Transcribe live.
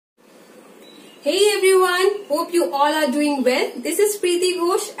Hey everyone, hope you all are doing well. This is Preeti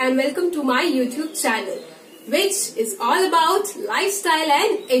Ghosh and welcome to my YouTube channel, which is all about lifestyle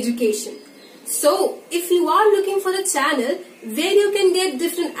and education. So, if you are looking for a channel where you can get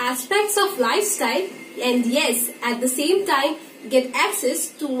different aspects of lifestyle and yes, at the same time get access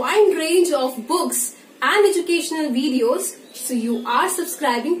to wide range of books and educational videos, so you are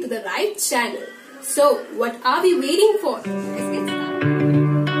subscribing to the right channel. So, what are we waiting for? Let's get started.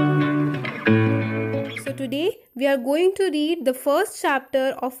 So today we are going to read the first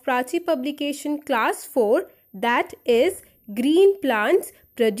chapter of Prachi Publication Class 4, that is Green Plants,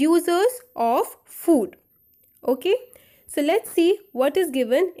 Producers of Food. Okay, so let's see what is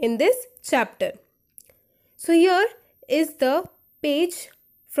given in this chapter. So here is the page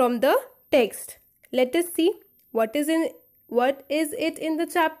from the text. Let us see what is it in the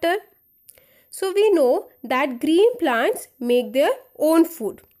chapter. So we know that green plants make their own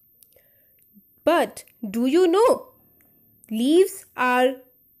food. But do you know leaves are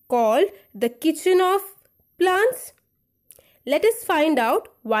called the kitchen of plants? Let us find out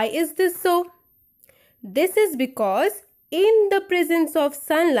why is this so. This is because in the presence of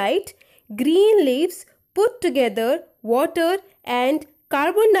sunlight, green leaves put together water and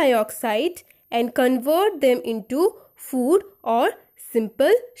carbon dioxide and convert them into food or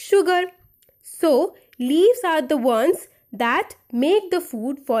simple sugar. So, leaves are the ones that make the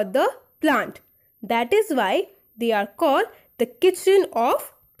food for the plant. That is why they are called the kitchen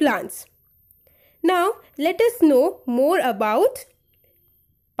of plants. Now, let us know more about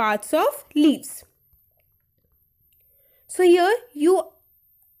parts of leaves. So, here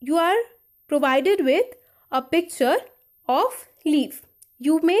you are provided with a picture of leaf.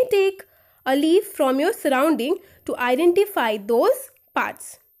 You may take a leaf from your surrounding to identify those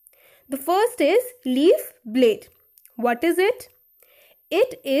parts. The first is leaf blade. What is it?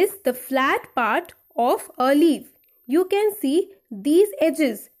 It is the flat part of a leaf. You can see these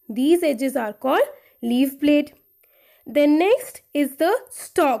edges. These edges are called leaf blade. Then next is the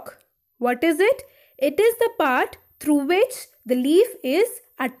stalk. What is it? It is the part through which the leaf is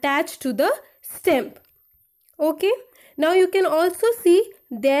attached to the stem. Okay. Now you can also see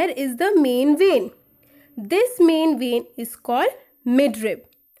there is the main vein. This main vein is called midrib.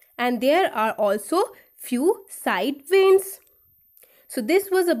 And there are also few side veins. So this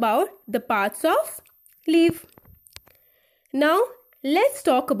was about the parts of leaf. Now let's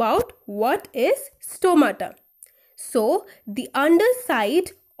talk about what is stomata. So the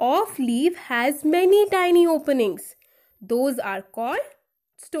underside of leaf has many tiny openings. Those are called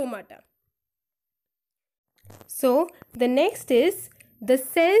stomata. So the next is the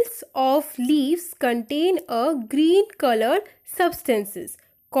cells of leaves contain a green colored substances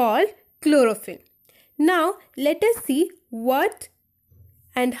called chlorophyll. Now let us see what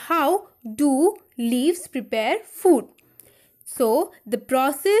and how do leaves prepare food. So the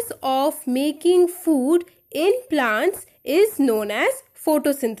process of making food in plants is known as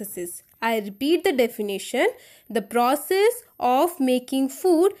photosynthesis. I repeat the definition. The process of making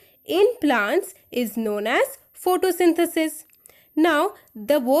food in plants is known as photosynthesis. Now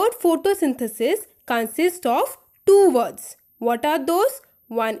the word photosynthesis consists of two words. What are those?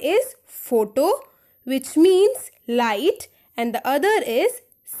 One is photo, which means light, and the other is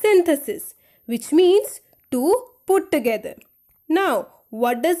synthesis, which means to put together. Now,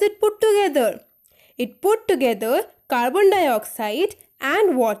 what does it put together? It put together carbon dioxide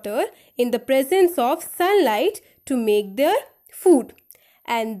and water in the presence of sunlight to make their food.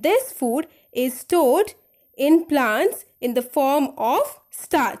 And this food is stored in plants in the form of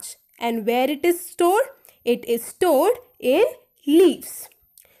starch. And where it is stored? It is stored in leaves.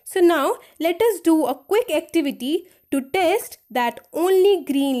 So now let us do a quick activity to test that only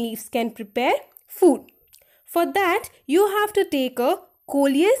green leaves can prepare food. For that you have to take a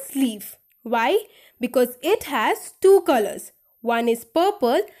coleus leaf. Why? Because it has two colors. One is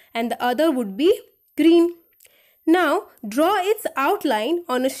purple and the other would be green. Now draw its outline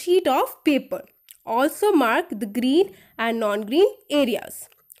on a sheet of paper. Also mark the green and non-green areas.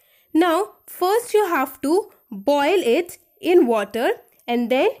 Now first you have to boil it in water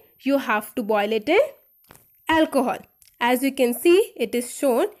and then you have to boil it in alcohol. As you can see, it is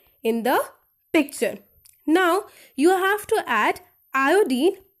shown in the picture. Now you have to add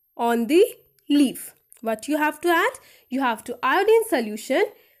iodine on the leaf. What you have to add? You have to add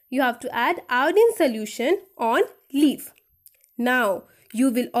iodine solution on leaf. Now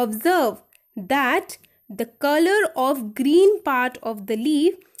you will observe that the color of green part of the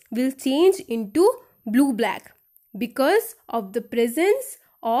leaf will change into blue-black because of the presence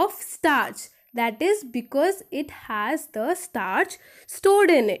of starch. That is because it has the starch stored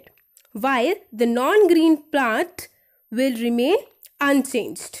in it. while the non-green plant will remain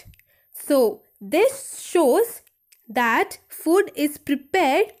unchanged. So this shows that food is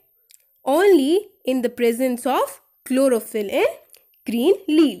prepared only in the presence of chlorophyll in green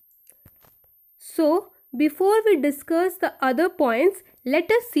leaves. So before we discuss the other points,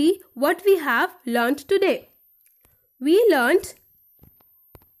 let us see what we have learnt today. We learnt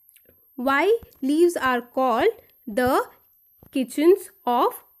why leaves are called the kitchens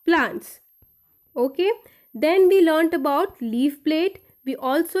of plants. Okay. Then we learnt about leaf plate. We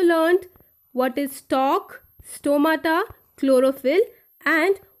also learnt what is stalk, stomata, chlorophyll,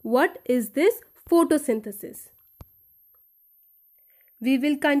 and what is this photosynthesis. We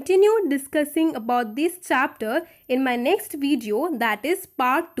will continue discussing about this chapter in my next video, that is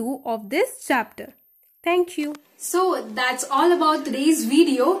part 2 of this chapter. Thank you. So that's all about today's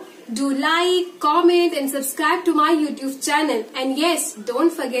video. Do like, comment and subscribe to my YouTube channel. And yes,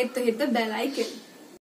 don't forget to hit the bell icon.